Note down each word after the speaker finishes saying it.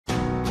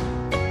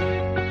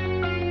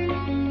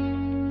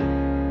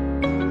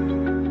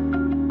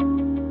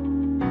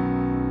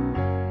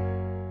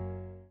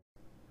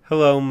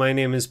Hello, my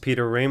name is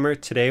Peter Raymer.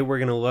 Today we're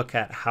going to look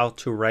at how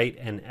to write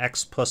an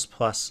X++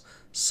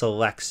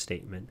 select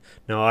statement.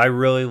 Now I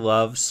really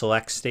love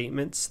select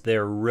statements.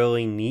 They're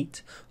really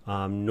neat.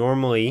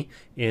 Normally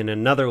in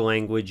another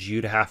language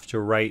you'd have to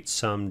write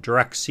some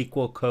direct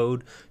SQL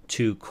code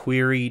to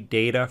query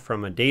data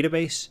from a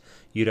database.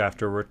 You'd have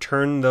to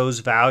return those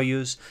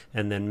values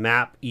and then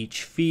map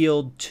each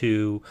field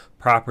to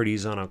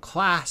properties on a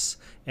class,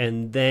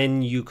 and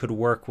then you could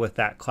work with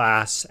that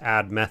class,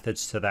 add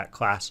methods to that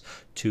class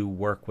to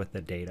work with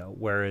the data.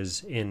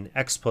 Whereas in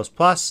X++,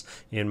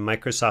 in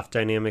Microsoft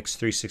Dynamics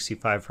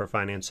 365 for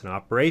Finance and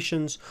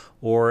Operations,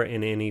 or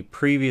in any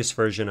previous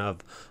version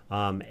of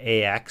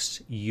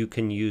AX, you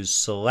can use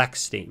select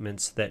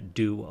statements that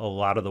do a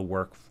lot of the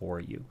work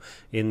for you.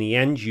 In the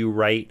end, you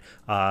write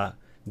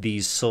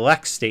these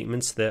select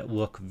statements that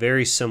look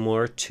very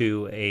similar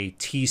to a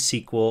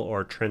T-SQL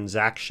or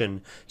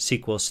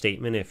Transaction-SQL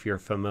statement if you're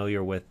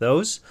familiar with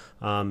those.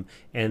 And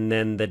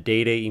then the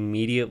data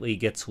immediately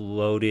gets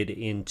loaded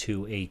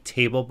into a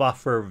table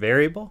buffer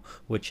variable,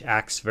 which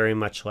acts very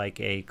much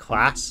like a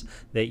class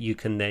that you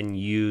can then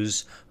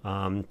use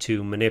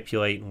to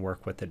manipulate and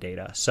work with the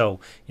data. So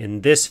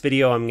in this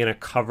video, I'm going to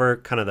cover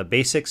kind of the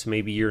basics.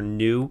 Maybe you're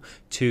new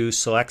to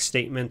select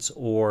statements,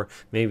 or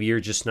maybe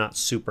you're just not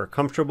super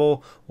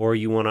comfortable, or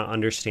you want to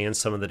understand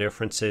some of the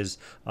differences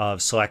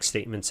of select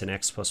statements in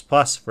X++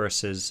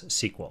 versus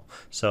SQL.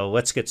 So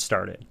let's get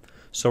started.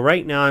 So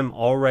right now I'm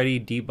already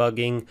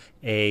debugging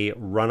a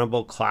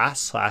runnable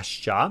class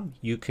 / job.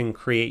 You can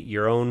create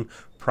your own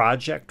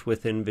project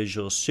within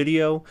Visual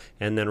Studio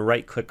and then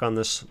right click on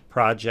this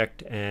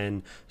project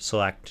and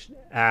select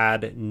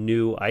add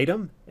new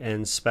item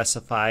and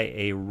specify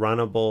a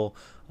runnable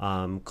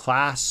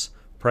class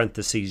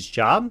parentheses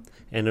job,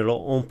 and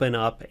it'll open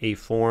up a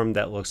form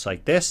that looks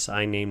like this.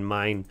 I named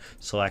mine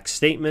select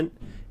statement,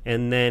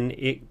 and then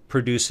it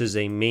produces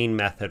a main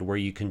method where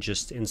you can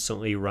just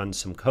instantly run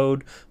some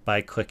code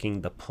by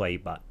clicking the play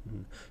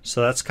button.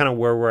 So that's kind of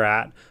where we're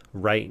at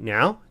right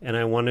now, and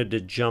I wanted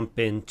to jump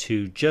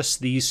into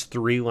just these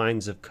 3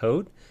 lines of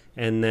code,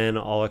 and then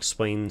I'll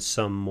explain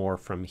some more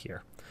from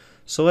here.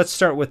 So let's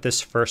start with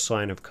this first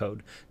line of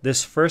code.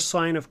 This first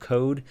line of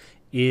code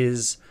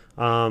is a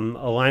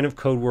line of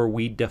code where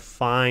we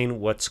define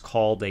what's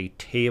called a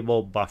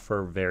table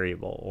buffer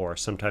variable, or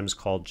sometimes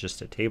called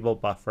just a table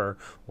buffer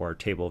or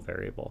table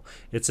variable.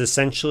 It's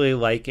essentially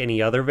like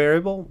any other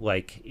variable,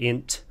 like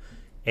int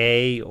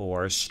a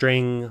or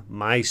string,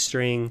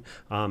 myString,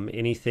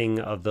 anything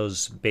of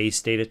those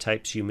base data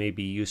types you may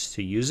be used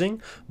to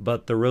using.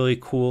 But the really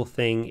cool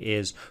thing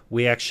is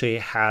we actually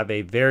have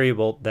a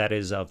variable that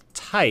is of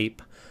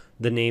type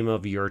the name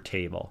of your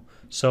table.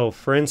 So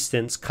for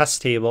instance,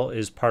 custable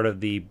is part of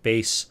the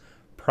base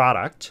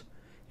product,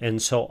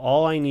 and so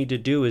all I need to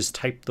do is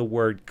type the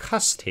word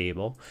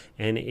custable,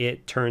 and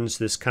it turns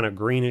this kind of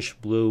greenish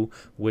blue,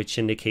 which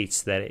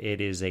indicates that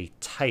it is a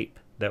type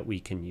that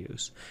we can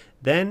use.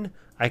 Then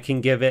I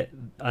can give it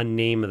a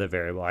name of the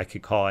variable. I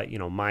could call it,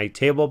 my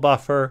table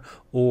buffer,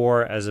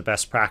 or as a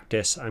best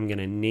practice, I'm going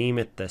to name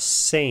it the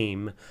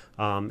same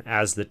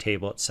as the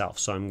table itself.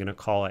 So I'm going to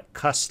call it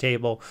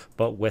custable,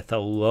 but with a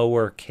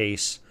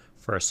lowercase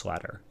first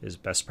letter is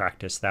best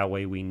practice. That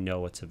way we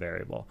know it's a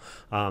variable.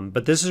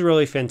 But this is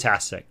really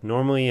fantastic.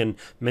 Normally in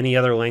many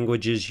other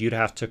languages, you'd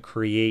have to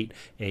create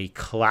a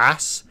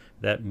class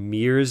that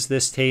mirrors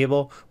this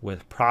table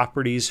with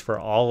properties for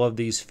all of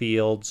these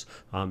fields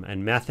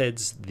and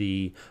methods.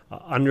 The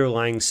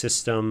underlying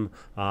system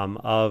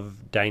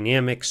of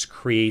Dynamics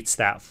creates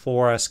that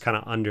for us kind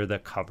of under the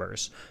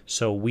covers.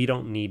 So we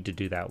don't need to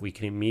do that. We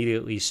can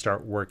immediately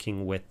start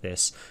working with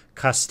this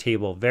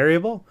custable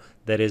variable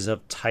that is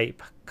of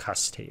type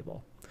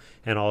custable.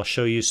 And I'll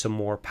show you some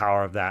more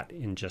power of that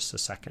in just a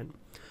second.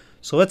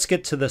 So let's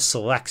get to the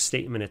select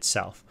statement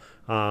itself.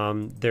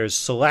 There's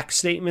select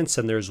statements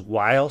and there's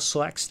while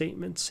select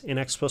statements in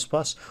X++.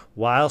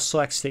 While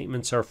select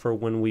statements are for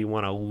when we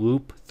want to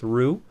loop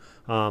through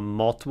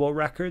multiple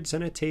records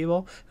in a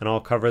table, and I'll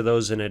cover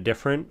those in a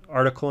different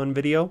article and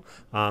video.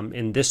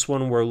 In this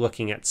one we're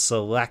looking at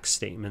select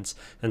statements,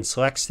 and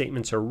select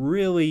statements are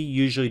really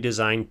usually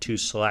designed to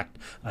select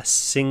a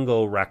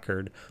single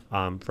record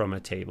from a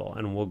table,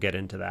 and we'll get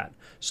into that.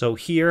 So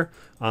here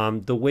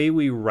the way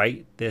we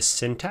write this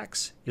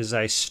syntax is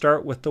I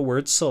start with the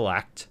word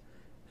select,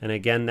 and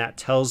again that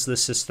tells the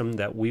system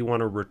that we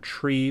want to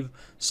retrieve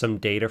some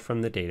data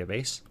from the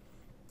database.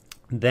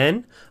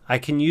 Then I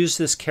can use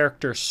this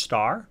character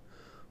star,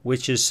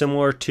 which is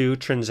similar to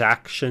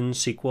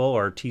Transaction-SQL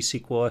or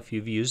T-SQL if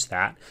you've used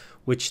that,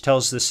 which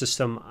tells the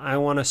system I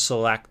want to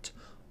select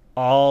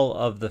all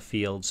of the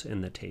fields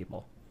in the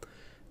table.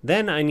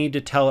 Then I need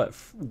to tell it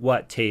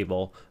what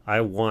table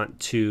I want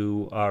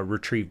to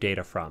retrieve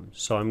data from.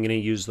 So I'm going to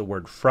use the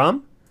word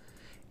from,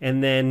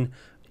 and then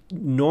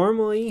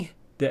normally,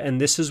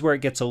 and this is where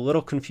it gets a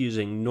little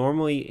confusing.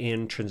 Normally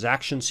in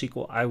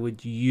Transaction-SQL, I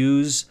would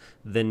use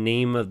the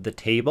name of the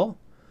table,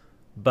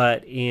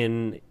 but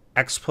in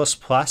X++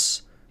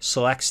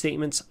 select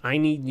statements, I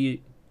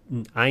need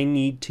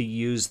to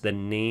use the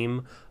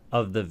name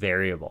of the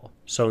variable.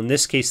 So in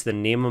this case, the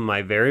name of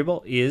my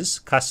variable is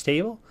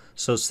custable.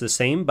 So it's the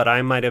same, but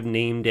I might have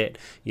named it,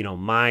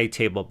 my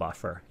table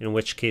buffer, in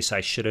which case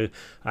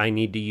I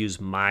need to use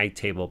my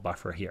table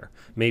buffer here.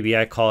 Maybe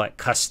I call it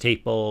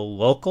custable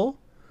local,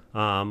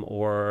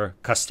 or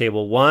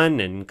custable 1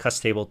 and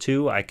custable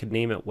 2. I could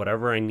name it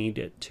whatever I need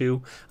it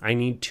to. I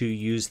need to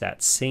use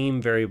that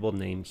same variable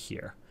name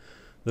here.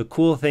 The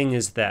cool thing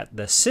is that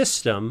the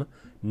system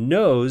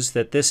knows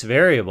that this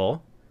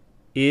variable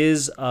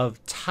is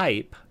of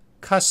type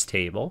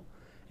custable,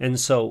 and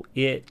so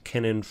it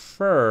can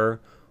infer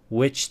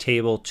which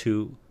table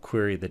to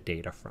query the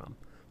data from.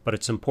 But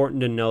it's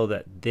important to know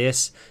that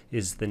this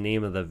is the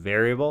name of the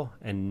variable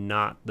and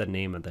not the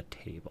name of the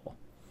table.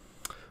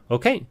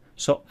 Okay,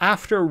 so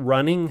after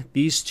running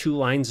these 2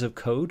 lines of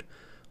code,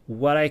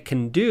 what I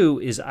can do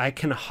is I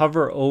can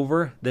hover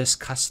over this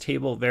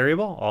custable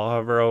variable. I'll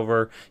hover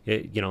over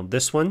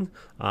this one,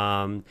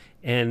 and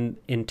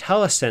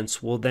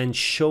IntelliSense will then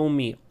show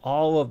me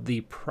all of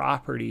the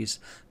properties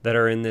that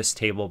are in this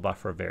table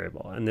buffer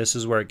variable, and this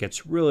is where it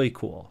gets really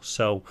cool.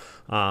 So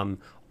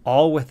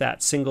all with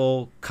that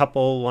single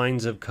couple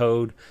lines of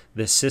code,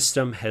 the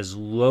system has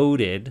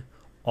loaded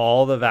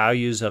all the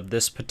values of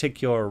this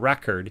particular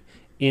record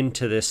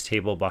into this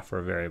table buffer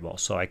variable.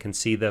 So I can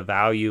see the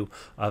value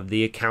of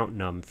the account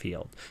num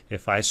field.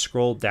 If I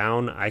scroll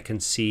down, I can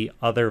see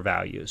other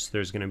values.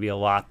 There's going to be a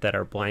lot that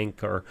are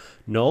blank or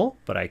null,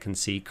 but I can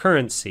see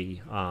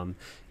currency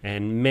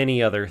and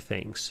many other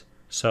things.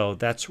 So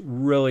that's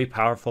really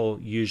powerful.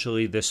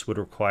 Usually this would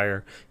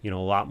require a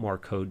lot more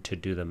code to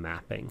do the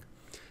mapping.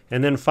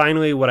 And then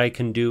finally, what I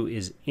can do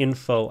is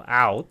info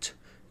out,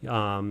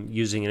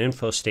 using an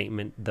info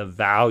statement, the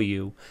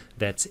value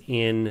that's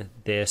in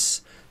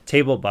this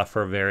table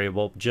buffer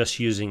variable, just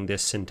using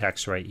this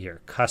syntax right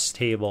here,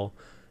 custable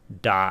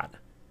dot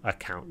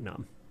account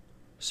num.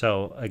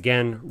 So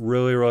again,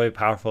 really, really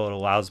powerful. It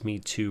allows me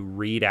to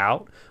read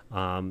out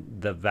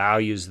the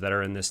values that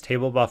are in this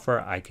table buffer.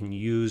 I can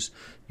use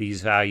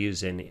these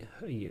values in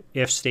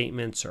if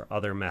statements or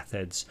other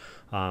methods,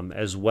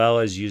 as well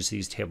as use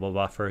these table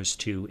buffers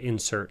to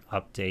insert,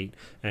 update,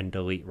 and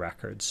delete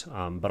records.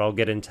 But I'll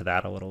get into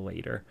that a little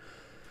later.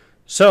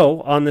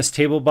 So on this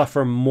table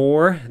buffer,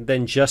 more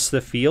than just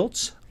the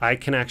fields, I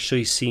can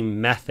actually see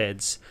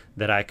methods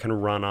that I can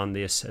run on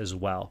this as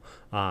well.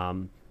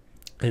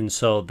 And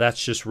so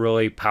that's just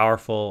really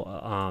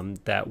powerful,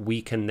 that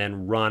we can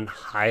then run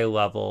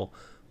high-level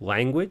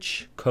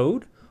language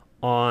code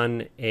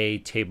on a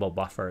table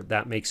buffer.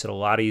 That makes it a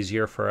lot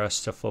easier for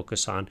us to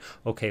focus on,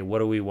 okay, what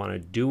do we want to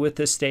do with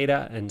this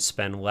data, and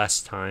spend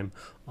less time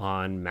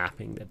on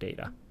mapping the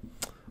data.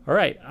 All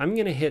right, I'm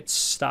going to hit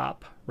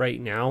stop right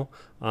now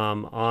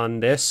on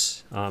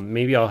this.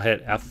 Maybe I'll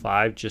hit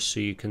F5 just so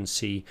you can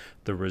see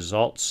the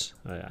results.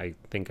 I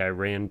think I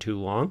ran too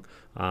long,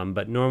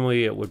 but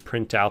normally it would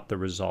print out the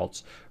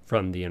results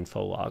from the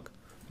info log.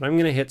 But I'm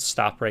going to hit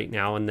stop right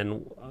now, and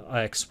then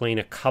explain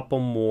a couple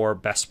more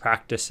best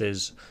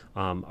practices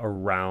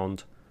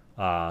around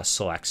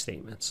select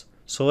statements.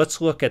 So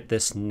let's look at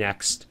this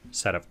next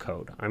set of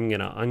code. I'm going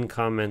to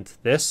uncomment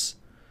this,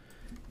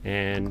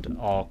 and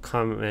I'll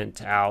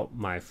comment out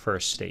my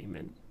first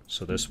statement.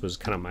 So this was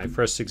kind of my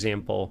first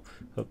example.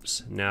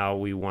 Oops. Now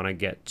we want to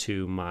get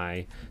to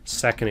my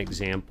second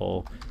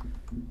example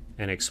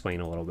and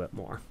explain a little bit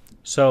more.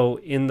 So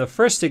in the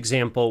first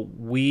example,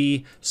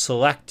 we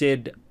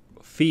selected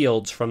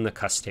fields from the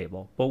cust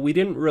table, but we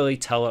didn't really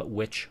tell it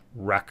which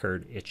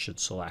record it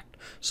should select.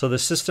 So the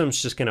system's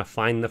just going to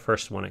find the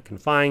first one it can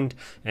find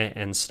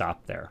and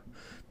stop there.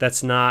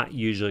 That's not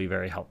usually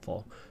very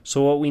helpful.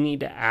 So what we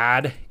need to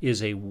add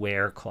is a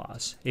where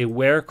clause. A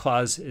where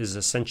clause is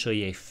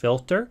essentially a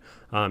filter,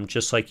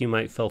 just like you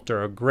might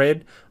filter a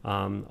grid.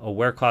 A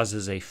where clause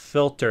is a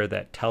filter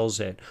that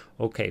tells it,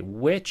 okay,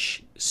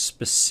 which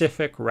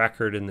specific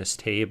record in this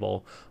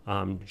table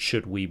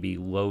should we be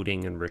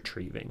loading and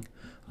retrieving.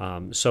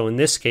 So in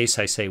this case,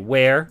 I say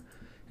where,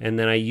 and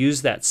then I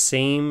use that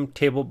same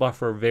table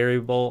buffer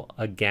variable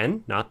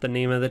again, not the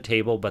name of the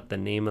table, but the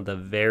name of the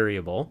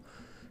variable,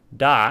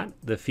 dot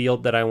the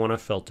field that I want to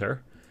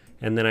filter,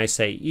 and then I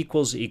say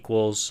equals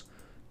equals,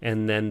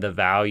 and then the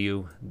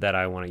value that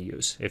I want to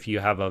use. If you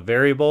have a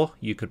variable,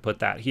 you could put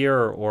that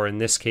here, or in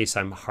this case,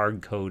 I'm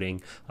hard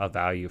coding a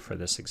value for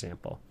this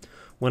example.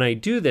 When I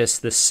do this,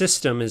 the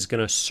system is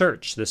going to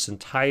search this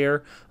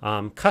entire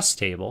cust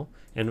table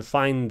and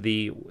find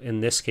the, in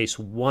this case,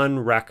 one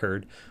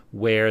record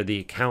where the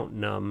account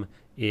num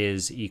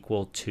is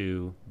equal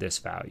to this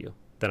value.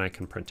 Then I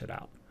can print it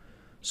out.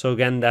 So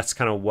again, that's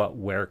kind of what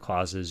where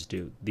clauses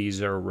do.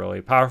 These are really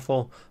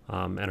powerful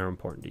and are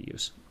important to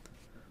use.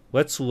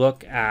 Let's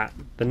look at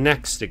the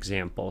next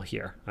example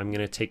here. I'm going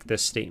to take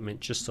this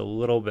statement just a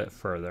little bit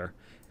further.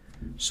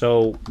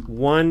 So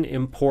one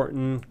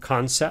important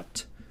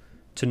concept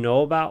to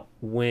know about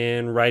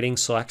when writing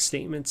select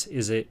statements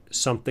is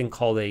something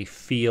called a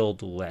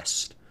field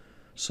list.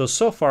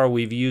 So far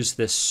we've used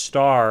this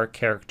star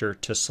character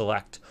to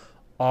select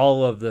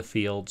all of the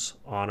fields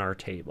on our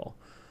table.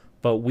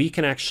 But we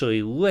can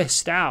actually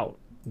list out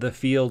the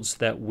fields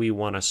that we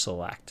want to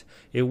select.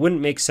 It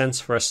wouldn't make sense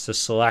for us to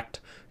select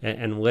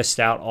and list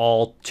out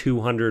all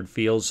 200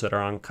 fields that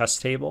are on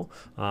custable.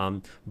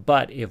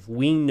 But if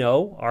we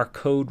know our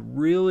code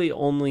really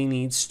only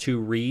needs to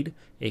read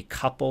a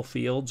couple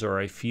fields or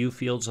a few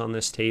fields on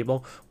this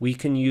table, we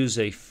can use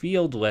a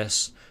field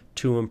list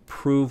to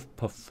improve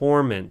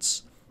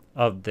performance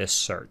of this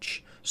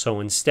search. So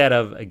instead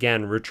of,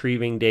 again,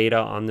 retrieving data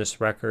on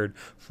this record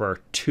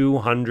for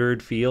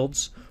 200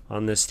 fields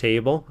on this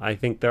table, I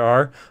think there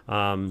are,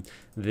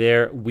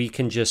 we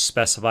can just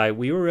specify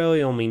we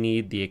really only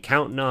need the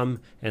account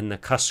num and the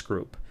cust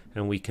group,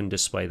 and we can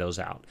display those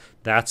out.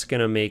 That's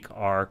going to make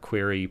our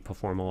query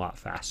perform a lot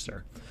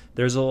faster.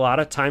 There's a lot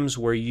of times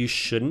where you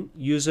shouldn't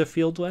use a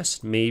field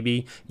list.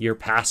 Maybe you're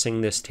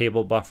passing this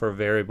table buffer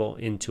variable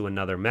into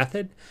another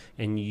method,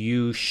 and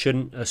you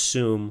shouldn't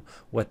assume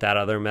what that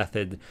other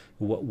method,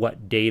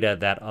 what data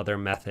that other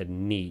method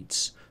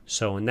needs.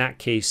 So in that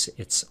case,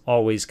 it's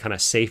always kind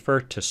of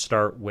safer to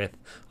start with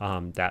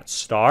that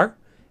star,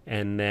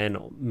 and then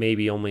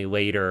maybe only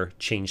later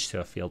change to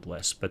a field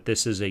list. But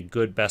this is a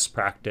good best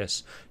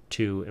practice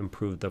to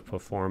improve the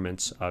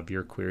performance of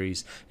your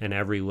queries, and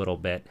every little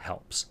bit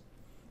helps.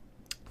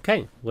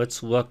 Okay,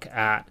 let's look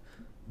at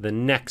the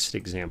next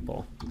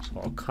example. So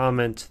I'll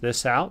comment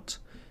this out,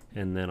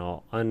 and then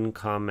I'll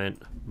uncomment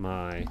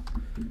my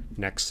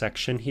next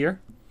section here.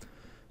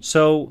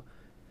 So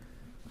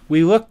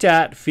we looked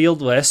at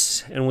field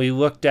lists and we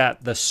looked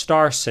at the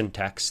star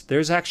syntax.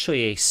 There's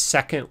actually a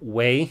second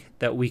way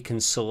that we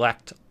can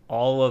select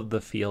all of the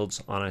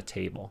fields on a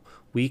table.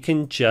 We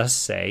can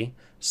just say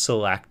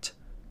select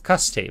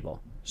cust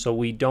table. So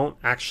we don't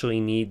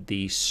actually need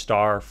the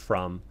star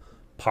from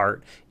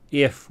part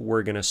if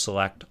we're going to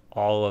select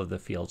all of the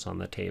fields on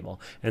the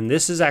table. And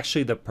this is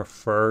actually the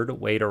preferred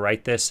way to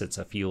write this. It's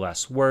a few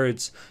less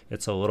words.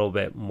 It's a little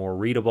bit more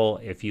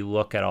readable. If you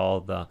look at all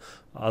the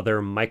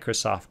other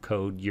Microsoft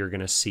code, you're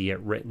going to see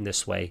it written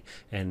this way,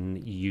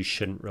 and you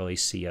shouldn't really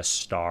see a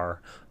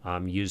star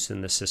used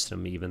in the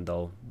system, even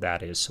though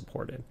that is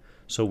supported.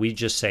 So we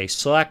just say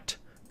select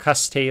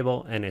cust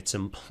table, and it's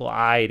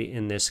implied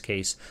in this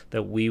case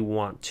that we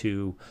want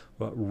to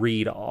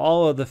read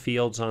all of the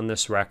fields on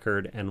this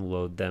record and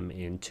load them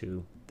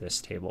into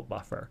this table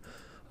buffer.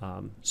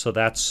 So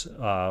that's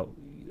a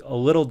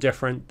little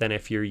different than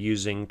if you're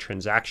using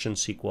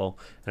Transaction-SQL,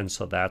 and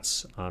so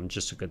that's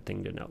just a good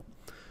thing to know.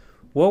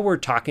 While we're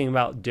talking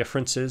about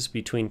differences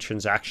between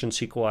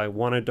Transaction-SQL, I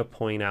wanted to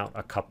point out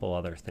a couple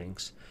other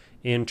things.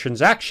 In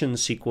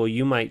Transaction-SQL,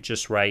 you might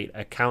just write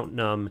account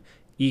num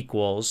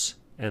equals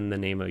and the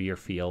name of your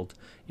field.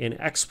 In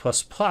X++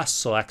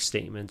 select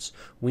statements,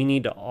 we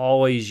need to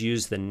always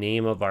use the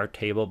name of our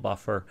table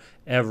buffer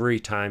every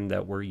time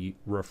that we're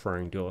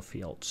referring to a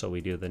field. So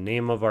we do the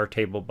name of our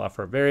table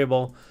buffer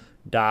variable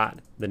dot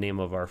the name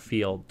of our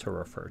field to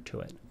refer to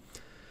it.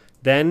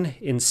 Then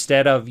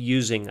instead of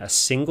using a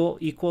single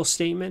equal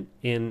statement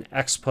in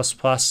X++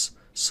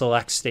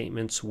 select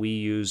statements, we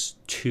use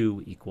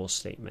two equal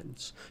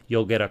statements.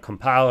 You'll get a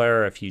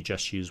compiler if you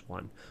just use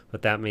one,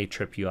 but that may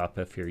trip you up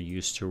if you're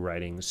used to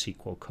writing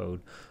SQL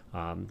code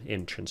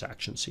in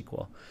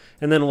Transaction-SQL.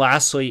 And then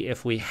lastly,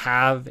 if we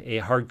have a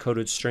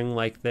hard-coded string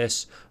like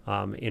this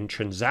in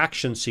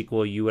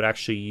Transaction-SQL, you would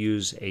actually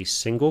use a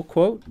single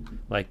quote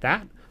like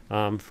that.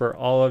 For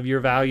all of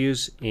your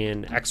values.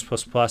 In X++,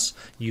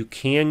 you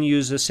can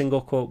use a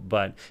single quote,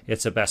 but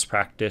it's a best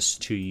practice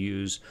to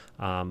use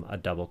a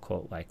double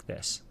quote like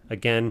this.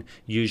 Again,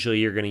 usually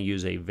you're going to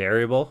use a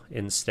variable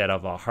instead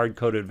of a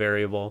hard-coded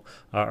variable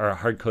or a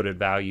hard-coded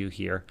value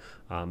here.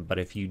 But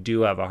if you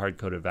do have a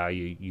hard-coded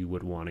value, you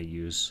would want to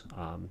use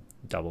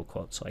double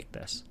quotes like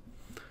this.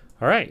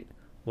 All right,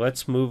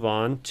 let's move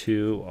on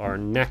to our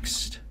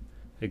next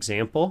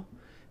example.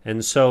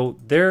 And so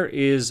there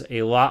is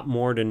a lot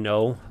more to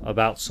know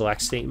about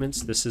select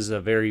statements. This is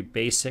a very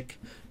basic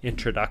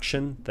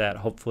introduction that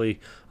hopefully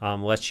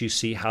lets you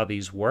see how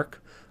these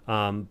work.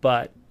 And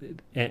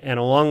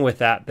along with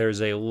that,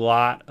 there's a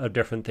lot of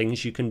different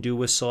things you can do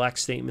with select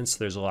statements.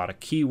 There's a lot of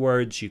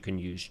keywords. You can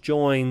use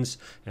joins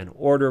and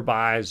order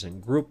bys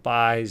and group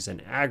bys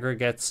and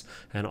aggregates,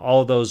 and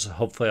all those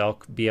hopefully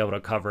I'll be able to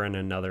cover in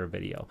another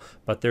video.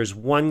 But there's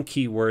one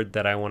keyword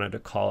that I wanted to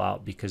call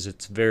out because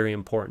it's very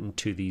important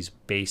to these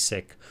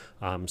basic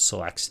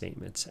select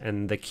statements,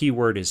 and the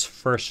keyword is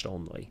first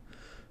only.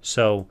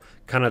 So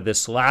kind of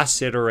this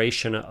last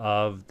iteration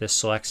of the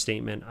select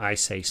statement, I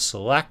say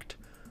select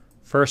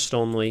first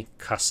only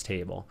cust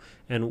table.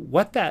 And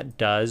what that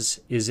does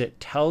is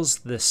it tells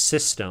the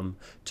system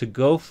to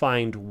go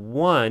find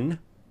one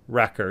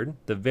record,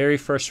 the very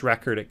first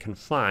record it can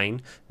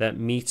find that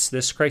meets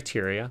this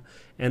criteria,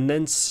 and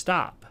then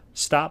stop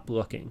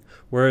looking.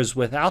 Whereas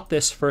without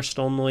this first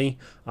only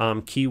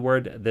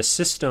keyword, the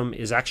system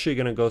is actually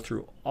going to go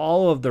through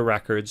all of the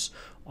records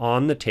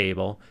on the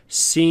table,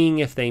 seeing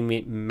if they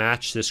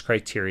match this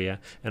criteria,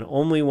 and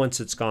only once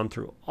it's gone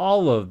through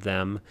all of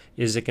them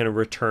is it going to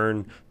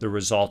return the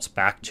results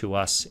back to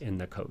us in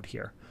the code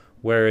here.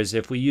 Whereas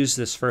if we use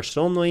this first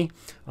only,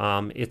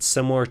 it's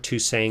similar to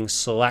saying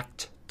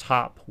select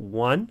top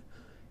one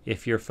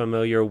if you're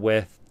familiar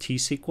with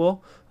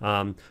T-SQL,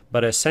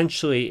 but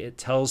essentially it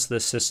tells the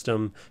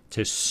system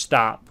to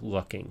stop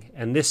looking.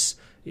 And this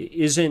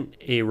isn't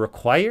a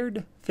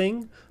required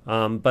thing,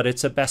 but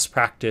it's a best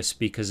practice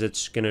because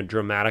it's going to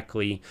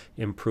dramatically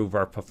improve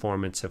our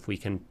performance if we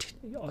can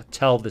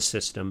tell the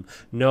system,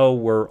 no,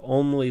 we're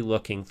only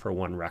looking for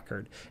one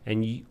record.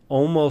 And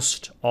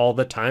almost all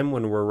the time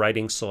when we're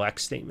writing select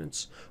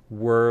statements,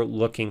 we're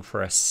looking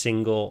for a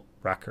single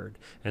record.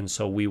 And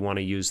so we want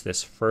to use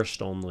this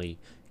first only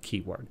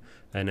keyword.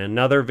 In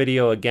another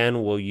video,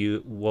 again,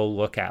 we'll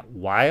look at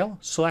while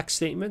select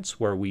statements,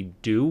 where we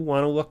do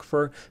want to look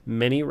for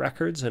many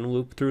records and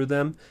loop through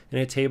them in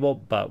a table.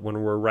 But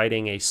when we're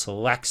writing a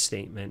select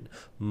statement,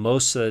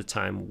 most of the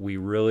time we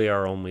really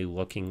are only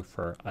looking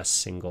for a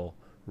single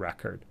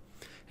record.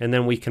 And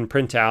then we can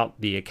print out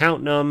the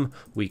account num,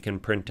 we can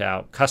print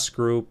out cust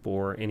group,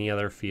 or any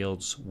other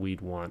fields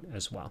we'd want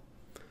as well.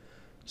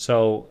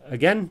 So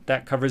again,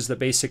 that covers the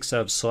basics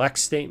of select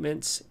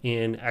statements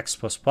in X++.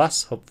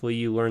 Hopefully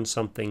you learned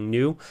something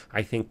new.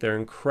 I think they're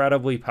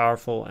incredibly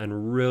powerful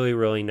and really,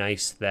 really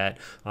nice that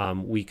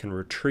we can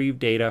retrieve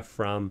data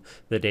from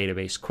the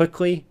database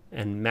quickly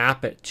and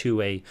map it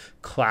to a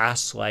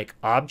class-like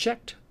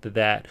object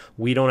that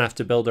we don't have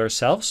to build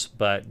ourselves,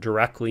 but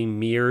directly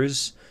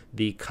mirrors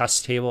the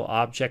cust table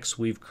objects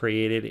we've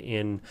created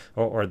in,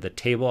 or the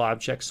table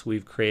objects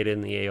we've created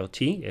in the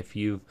AOT. If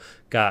you've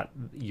got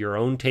your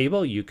own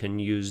table, you can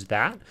use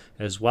that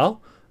as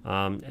well.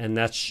 And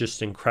that's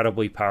just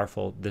incredibly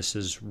powerful. This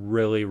is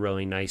really,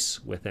 really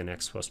nice within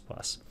X++.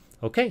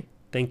 Okay,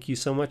 thank you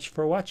so much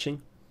for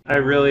watching. I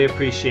really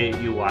appreciate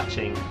you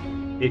watching.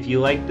 If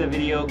you liked the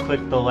video, click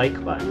the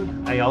like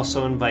button. I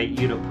also invite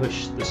you to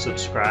push the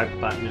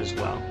subscribe button as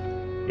well.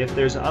 If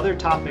there's other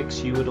topics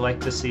you would like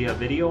to see a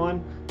video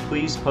on,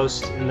 please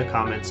post in the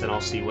comments and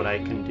I'll see what I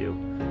can do.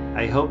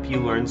 I hope you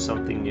learned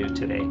something new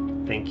today.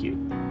 Thank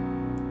you.